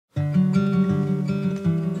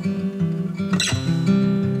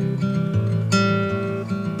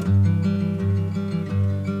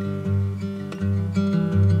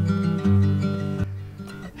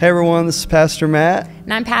Hey everyone, this is Pastor Matt.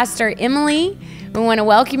 And I'm Pastor Emily. We want to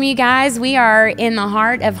welcome you guys. We are in the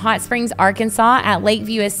heart of Hot Springs, Arkansas at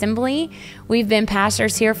Lakeview Assembly. We've been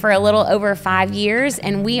pastors here for a little over 5 years,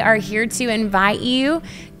 and we are here to invite you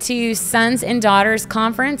to Sons and Daughters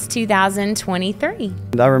Conference 2023.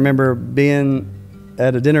 And I remember being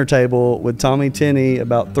at a dinner table with Tommy Tenney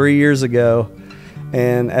about 3 years ago,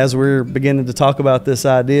 and as we're beginning to talk about this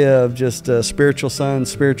idea of just spiritual sons,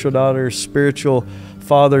 spiritual daughters, spiritual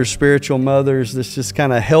fathers, spiritual mothers, this just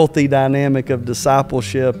kind of healthy dynamic of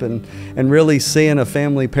discipleship and really seeing a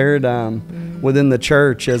family paradigm within the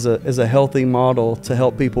church as a healthy model to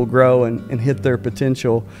help people grow and hit their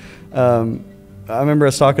potential. I remember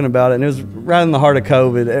us talking about it, and it was right in the heart of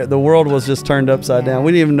COVID. The world was just turned upside down.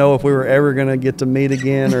 We didn't even know if we were ever going to get to meet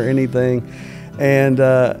again or anything. And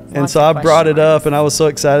so I brought it up, and I was so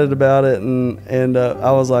excited about it, and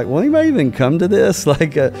I was like, will anybody even come to this?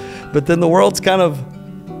 But then the world's kind of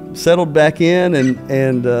settled back in,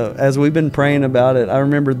 and as we've been praying about it, I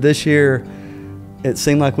remember this year it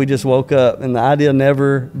seemed like we just woke up, and the idea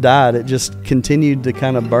never died. It just continued to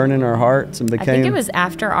kind of burn in our hearts and became... I think it was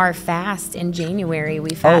after our fast in January.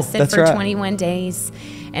 We fasted for 21 days.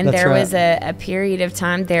 And there was a period of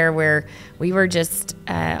time there where we were just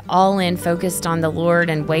all in, focused on the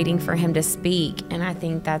Lord and waiting for Him to speak. And I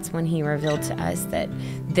think that's when He revealed to us that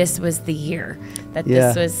this was the year, that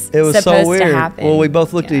this was supposed so weird to happen. Well, we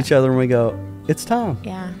both looked at each other and we go, it's time.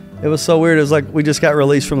 Yeah. It was so weird. It was like we just got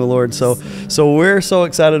released from the Lord. So we're so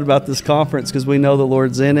excited about this conference because we know the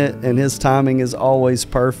Lord's in it and His timing is always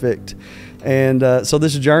perfect. And so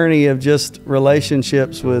this journey of just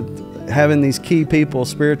relationships with having these key people,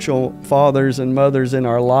 spiritual fathers and mothers in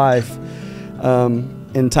our life,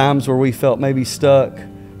 in times where we felt maybe stuck,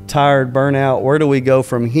 tired, burnout, where do we go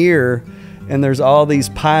from here? And there's all these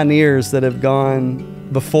pioneers that have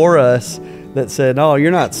gone before us that said, oh,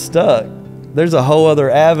 you're not stuck. There's a whole other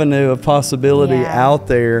avenue of possibility out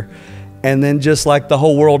there. And then just like the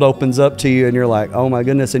whole world opens up to you and you're like, oh my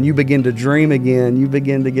goodness, and you begin to dream again. You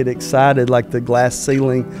begin to get excited, like the glass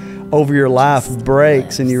ceiling over your life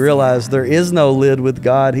breaks and you realize there is no lid with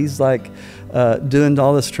God. He's like doing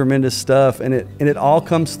all this tremendous stuff, and it all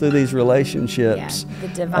comes through these relationships.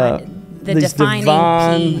 Yeah, the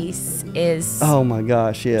defining piece is, oh my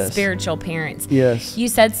gosh, yes, spiritual parents. Yes. You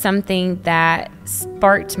said something that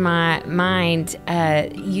sparked my mind.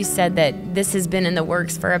 You said that this has been in the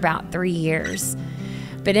works for about 3 years,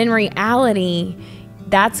 but in reality,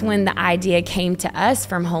 that's when the idea came to us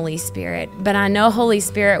from Holy Spirit. But I know Holy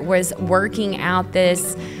Spirit was working out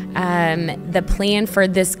this, the plan for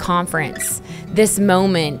this conference, this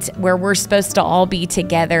moment where we're supposed to all be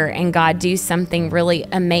together and God do something really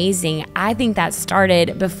amazing. I think that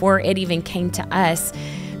started before it even came to us.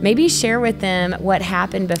 Maybe share with them what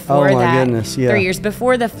happened before that. Goodness, yeah. 3 years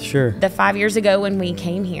before the 5 years ago when we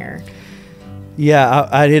came here. Yeah,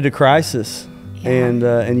 I hit a crisis. Yeah.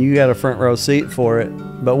 And you got a front row seat for it.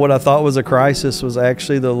 But what I thought was a crisis was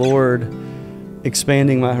actually the Lord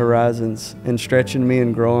expanding my horizons and stretching me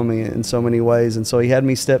and growing me in so many ways. And so He had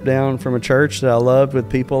me step down from a church that I loved with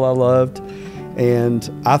people I loved. And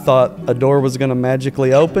I thought a door was going to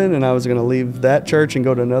magically open and I was going to leave that church and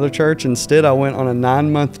go to another church. Instead, I went on a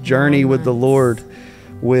 9-month journey with the Lord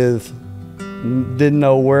didn't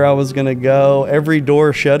know where I was going to go. Every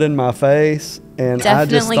door shut in my face. And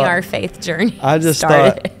definitely our faith journey. I just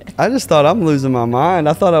thought I'm losing my mind.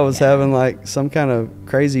 I thought I was having like some kind of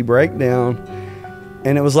crazy breakdown.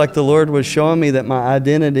 And it was like the Lord was showing me that my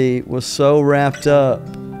identity was so wrapped up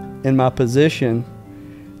in my position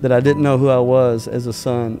that I didn't know who I was as a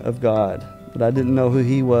son of God, that I didn't know who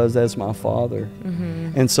He was as my Father.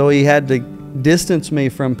 Mm-hmm. And so He had to distance me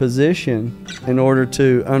from position in order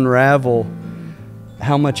to unravel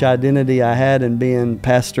how much identity I had in being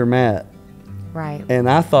Pastor Matt. Right. And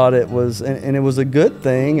I thought it was, and it was a good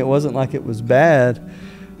thing. It wasn't like it was bad,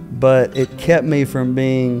 but it kept me from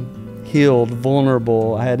being healed,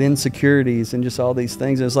 vulnerable. I had insecurities and just all these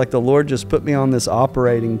things. It was like the Lord just put me on this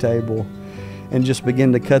operating table and just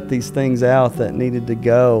began to cut these things out that needed to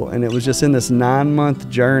go. And it was just in this 9-month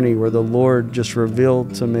journey where the Lord just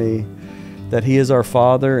revealed to me that He is our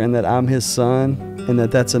Father and that I'm His son and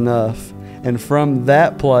that that's enough. And from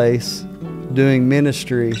that place, doing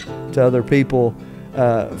ministry to other people,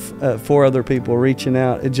 for other people, reaching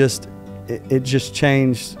out, it just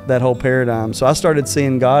changed that whole paradigm. So I started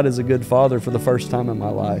seeing God as a good Father for the first time in my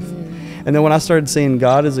life. And then when I started seeing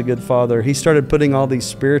God as a good Father, He started putting all these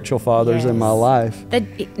spiritual fathers in my life.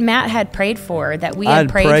 That Matt had prayed for, that we had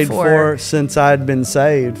prayed for since I'd been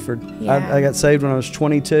saved. I got saved when I was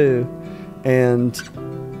 22, and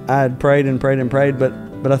I had prayed and prayed and prayed, but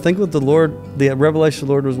But I think what the revelation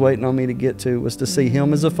the Lord was waiting on me to get to was to see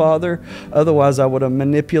him as a father. Otherwise, I would have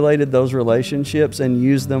manipulated those relationships and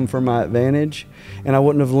used them for my advantage. And I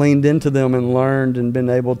wouldn't have leaned into them and learned and been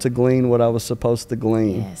able to glean what I was supposed to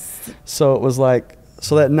glean. Yes. So it was like,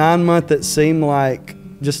 so that 9 month that seemed like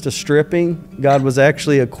just a stripping, God was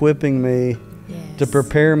actually equipping me to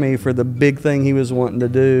prepare me for the big thing he was wanting to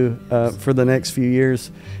do for the next few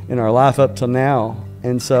years in our life up to now.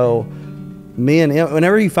 And so me and him,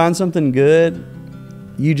 whenever you find something good,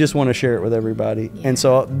 you just want to share it with everybody. And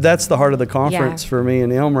so that's the heart of the conference for me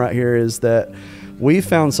and him right here, is that we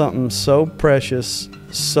found something so precious,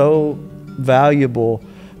 so valuable,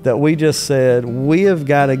 that we just said, we have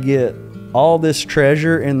got to get all this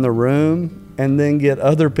treasure in the room and then get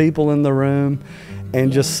other people in the room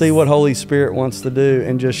and just see what Holy Spirit wants to do,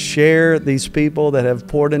 and just share these people that have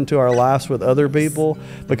poured into our lives with other people,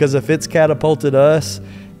 because if it's catapulted us,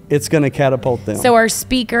 it's going to catapult them. So our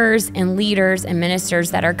speakers and leaders and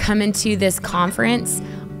ministers that are coming to this conference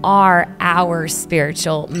are our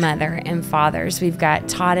spiritual mother and fathers. We've got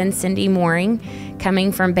Todd and Cindy Mooring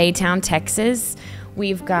coming from Baytown, Texas.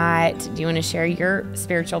 We've got, do you want to share your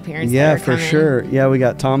spiritual parents? Yeah, that are for sure. Yeah, we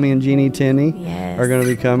got Tommy and Jeannie Tenney are going to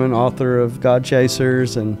be coming, author of God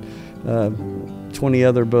Chasers and 20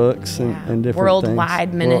 other books and different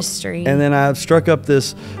worldwide things. Ministry. And then I've struck up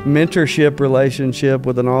this mentorship relationship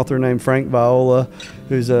with an author named Frank Viola,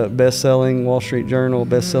 who's a best-selling Wall Street Journal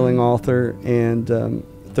best-selling author. And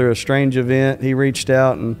through a strange event, he reached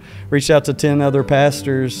out to 10 other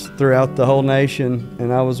pastors throughout the whole nation,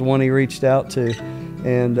 and I was one he reached out to.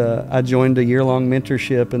 And I joined a year-long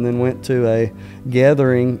mentorship, and then went to a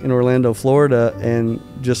gathering in Orlando, Florida, and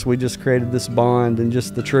we just created this bond, and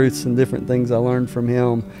just the truths and different things I learned from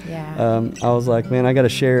him. I was like, man, I got to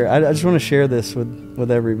share. I just want to share this with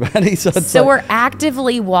everybody. So we're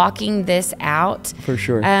actively walking this out. For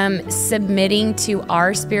sure. Submitting to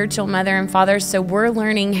our spiritual mother and father. So we're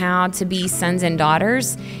learning how to be sons and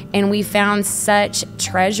daughters, and we found such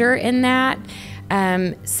treasure in that.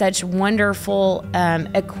 Such wonderful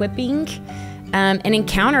equipping, and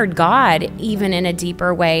encountered God even in a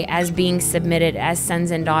deeper way as being submitted as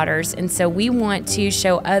sons and daughters. And so we want to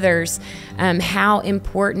show others how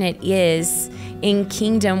important it is in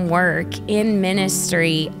kingdom work, in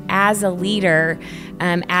ministry, as a leader,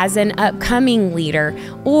 as an upcoming leader,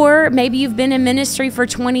 or maybe you've been in ministry for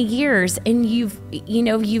 20 years and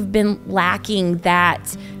you've been lacking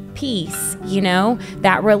that peace,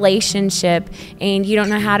 that relationship, and you don't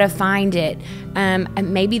know how to find it.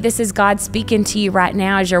 Maybe this is God speaking to you right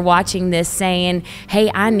now as you're watching this, saying,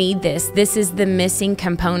 hey, I need this. This is the missing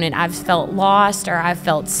component. I've felt lost, or I've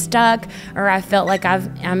felt stuck, or I felt like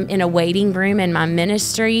I'm in a waiting room in my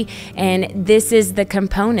ministry, and this is the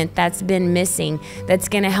component that's been missing that's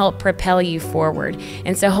going to help propel you forward.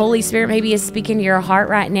 And so Holy Spirit maybe is speaking to your heart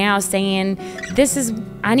right now, saying,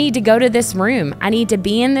 I need to go to this room. I need to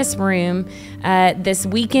be in this room this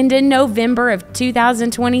weekend in November of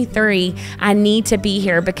 2023. I need to be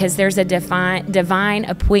here because there's a divine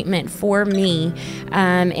appointment for me,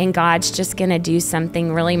 and God's just going to do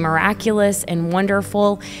something really miraculous and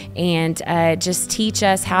wonderful, and just teach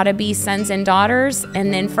us how to be sons and daughters,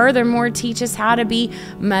 and then furthermore teach us how to be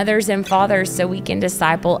mothers and fathers so we can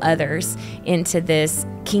disciple others into this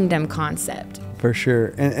kingdom concept. For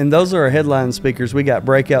sure. And those are our headline speakers. We got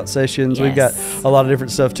breakout sessions. We've got a lot of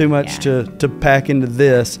different stuff. Too much to pack into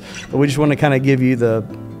this. But we just want to kind of give you the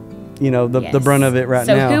brunt of it now.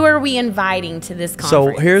 So who are we inviting to this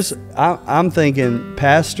conference? So I'm thinking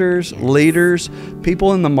pastors, leaders,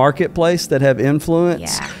 people in the marketplace that have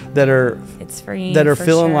influence, that are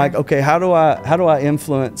feeling like, okay, how do I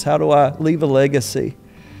influence? How do I leave a legacy?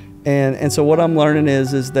 And so what I'm learning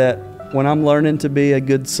is that when I'm learning to be a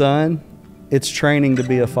good son, it's training to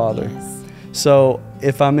be a father. So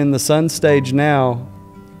if I'm in the son stage now,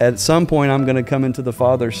 at some point I'm going to come into the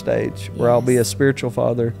father stage where I'll be a spiritual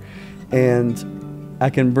father, and I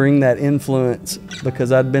can bring that influence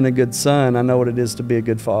because I've been a good son. I know what it is to be a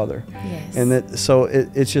good father. And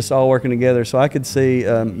it's just all working together. So I could see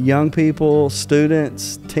young people,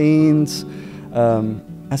 students, teens.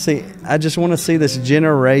 I just want to see this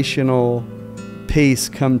generational piece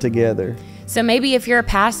come together. So maybe if you're a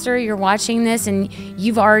pastor, you're watching this and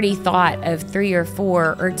you've already thought of 3 or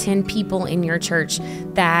 4 or 10 people in your church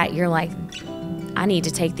that you're like, I need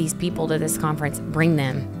to take these people to this conference. Bring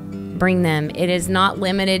them. It is not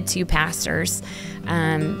limited to pastors.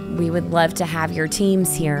 We would love to have your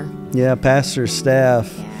teams here. Yeah, pastors,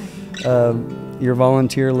 staff, your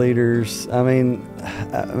volunteer leaders. I mean,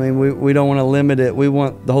 we don't want to limit it. We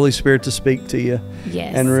want the Holy Spirit to speak to you,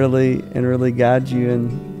 and really guide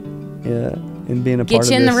you in being a part Get of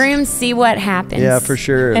you in the this. room, see what happens. Yeah, for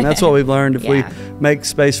sure. And that's what we've learned. If Yeah. we make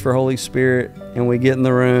space for Holy Spirit and we get in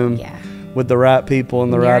the room Yeah. with the right people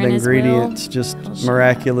and the You're right in His will, ingredients, just He'll show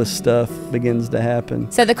miraculous stuff begins to happen.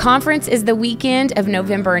 So the conference is the weekend of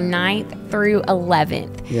November 9th through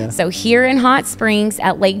 11th. Yeah. So here in Hot Springs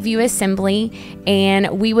at Lakeview Assembly,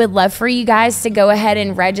 and we would love for you guys to go ahead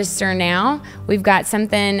and register now. We've got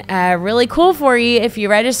something really cool for you. If you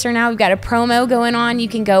register now, we've got a promo going on. You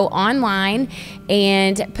can go online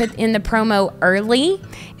and put in the promo early,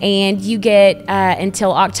 and you get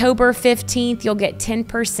until October 15th, you'll get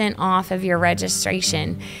 10% off of your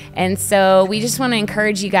registration. And so we just want to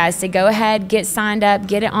encourage you guys to go ahead, get signed up,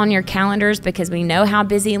 get it on your calendars, because we know how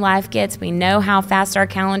busy life gets. We know how fast our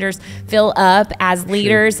calendars fill up as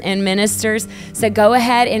leaders and ministers. So go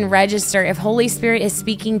ahead and register. If Holy Spirit is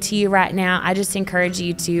speaking to you right now, I just encourage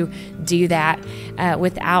you to do that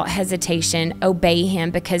without hesitation. Obey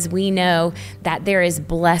Him, because we know that there is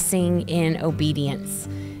blessing in obedience.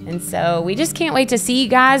 And so we just can't wait to see you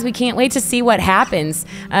guys. We can't wait to see what happens.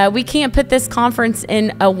 We can't put this conference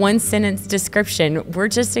in a one-sentence description. We're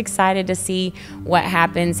just excited to see what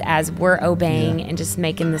happens as we're obeying and just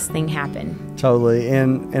making this thing happen. Totally.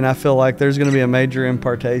 And I feel like there's going to be a major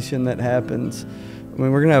impartation that happens. I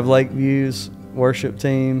mean, we're going to have Lakeview's worship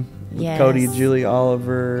team, with Yes. Cody, Julie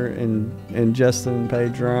Oliver, and Justin and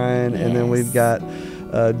Paige Ryan. And then we've got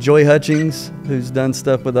Joy Hutchings, who's done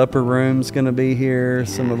stuff with Upper Room's going to be here.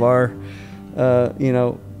 Some of our,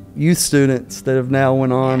 youth students that have now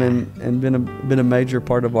went on and been a major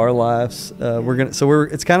part of our lives.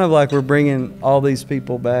 It's kind of like we're bringing all these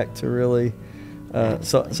people back to really.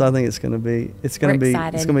 So I think it's going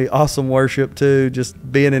to be awesome worship too,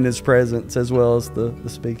 just being in His presence as well as the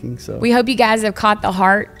speaking. So we hope you guys have caught the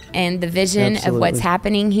heart and the vision of what's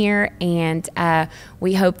happening here, and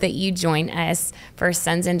we hope that you join us for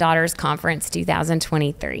Sons and Daughters Conference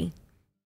 2023.